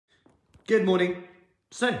Good morning.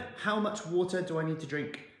 So, how much water do I need to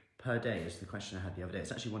drink per day is the question I had the other day. It's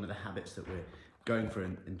actually one of the habits that we're going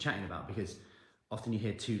through and chatting about, because often you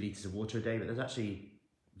hear 2 litres of water a day, but there's actually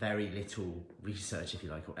very little research, if you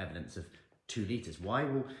like, or evidence of 2 litres. Why?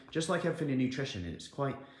 Well, just like everything in nutrition, it's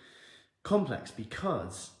quite complex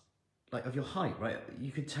because of your height, right?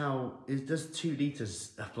 You could tell, does 2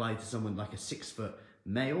 litres apply to someone like a 6-foot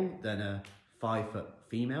male than a 5-foot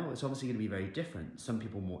female? It's obviously going to be very different. Some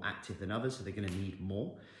people are more active than others, so they're going to need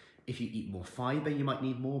more. If you eat more fibre, you might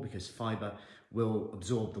need more, because fibre will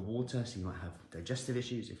absorb the water, so you might have digestive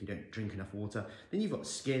issues if you don't drink enough water. Then you've got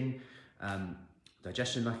skin,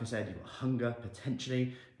 digestion, like I said, you've got hunger,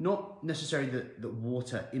 potentially. Not necessarily that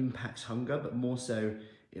water impacts hunger, but more so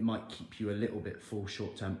it might keep you a little bit full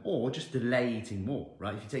short term, or just delay eating more,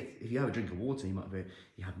 right? If you have a drink of water,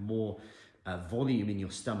 you have more volume in your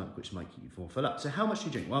stomach, which might keep you more full up. So how much do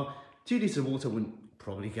you drink? Well, 2 litres of water wouldn't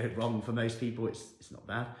probably go wrong for most people. It's not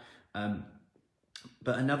bad.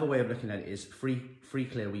 But another way of looking at it is three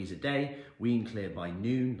clear wees a day, weeing clear by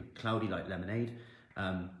noon, cloudy like lemonade.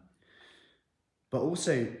 But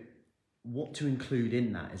also, what to include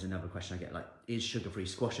in that is another question I get, like, is sugar-free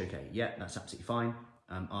squash okay? Yeah, that's absolutely fine.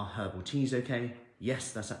 Are herbal teas okay?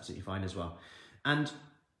 Yes, that's absolutely fine as well. And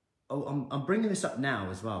I'm bringing this up now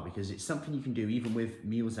as well, because it's something you can do even with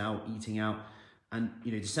meals out, eating out. And,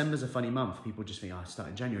 you know, December's a funny month. People just think, I start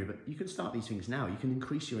in January, but you can start these things now. You can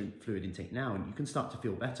increase your fluid intake now, and you can start to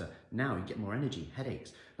feel better now. You get more energy,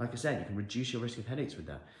 headaches. Like I said, you can reduce your risk of headaches with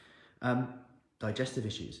that. Digestive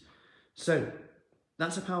issues. So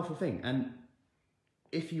that's a powerful thing. And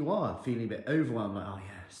if you are feeling a bit overwhelmed, like, oh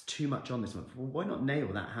yeah, it's too much on this month, well, why not nail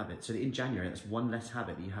that habit? So that in January, that's one less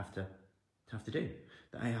habit that you have to do,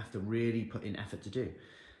 that I have to really put in effort to do,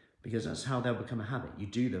 because that's how they'll become a habit. You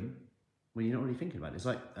do them when you're not really thinking about it. It's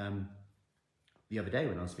like the other day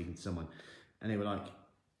when I was speaking to someone, and they were like,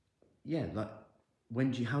 yeah, like,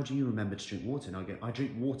 how do you remember to drink water? And I go, I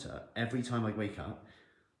drink water every time I wake up,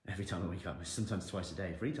 sometimes twice a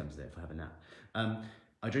day, 3 times a day if I have a nap.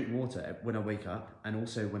 I drink water when I wake up, and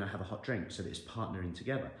also when I have a hot drink, so that it's partnering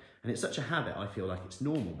together. And it's such a habit, I feel like it's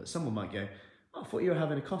normal, but someone might go, oh, I thought you were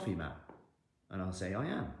having a coffee, Matt. And I'll say, I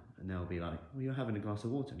am. And they'll be like, well, you're having a glass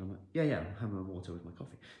of water. And I'm like, yeah, I'm having a water with my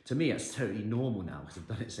coffee. To me, it's totally normal now, because I've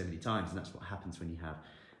done it so many times, and that's what happens when you have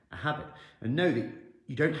a habit. And know that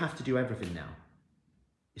you don't have to do everything now.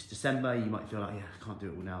 It's December, you might feel like, yeah, I can't do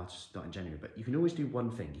it all now, I'll just start in January. But you can always do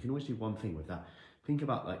one thing. You can always do one thing with that. Think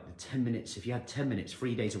about like the 10 minutes. If you had 10 minutes,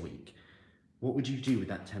 3 days a week, what would you do with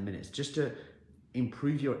that 10 minutes? Just to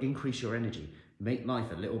increase your energy, make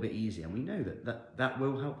life a little bit easier. And we know that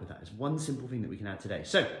will help with that. It's one simple thing that we can add today.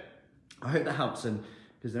 So I hope that helps. And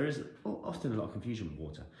because there is often a lot of confusion with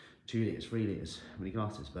water, 2 litres, 3 litres, how many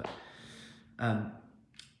glasses, but, and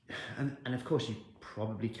of course you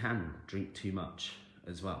probably can drink too much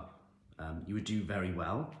as well. You would do very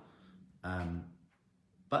well,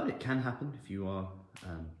 but it can happen if you are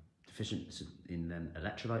deficient in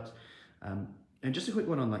electrolytes. And just a quick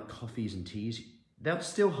one on like coffees and teas, they'll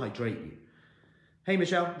still hydrate you. Hey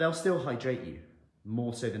Michelle, they'll still hydrate you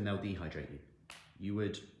more so than they'll dehydrate you. You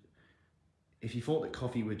would, if you thought that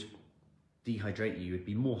coffee would dehydrate you, you would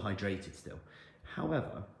be more hydrated still.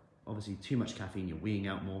 However, obviously too much caffeine, you're weeing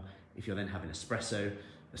out more. If you're then having espresso,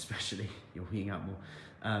 especially, you're weeing out more,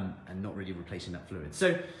 and not really replacing that fluid.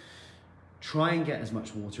 So try and get as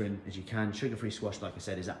much water in as you can. Sugar-free squash, like I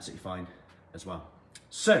said, is absolutely fine as well.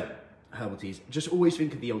 So, herbal teas, just always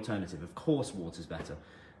think of the alternative. Of course, water's better.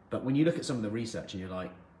 But when you look at some of the research and you're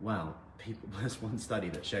like, wow, there's one study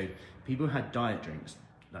that showed people who had diet drinks,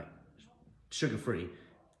 like sugar-free,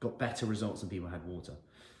 got better results than people who had water,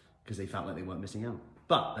 because they felt like they weren't missing out.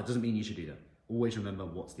 But that doesn't mean you should do that. Always remember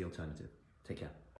what's the alternative. Take care.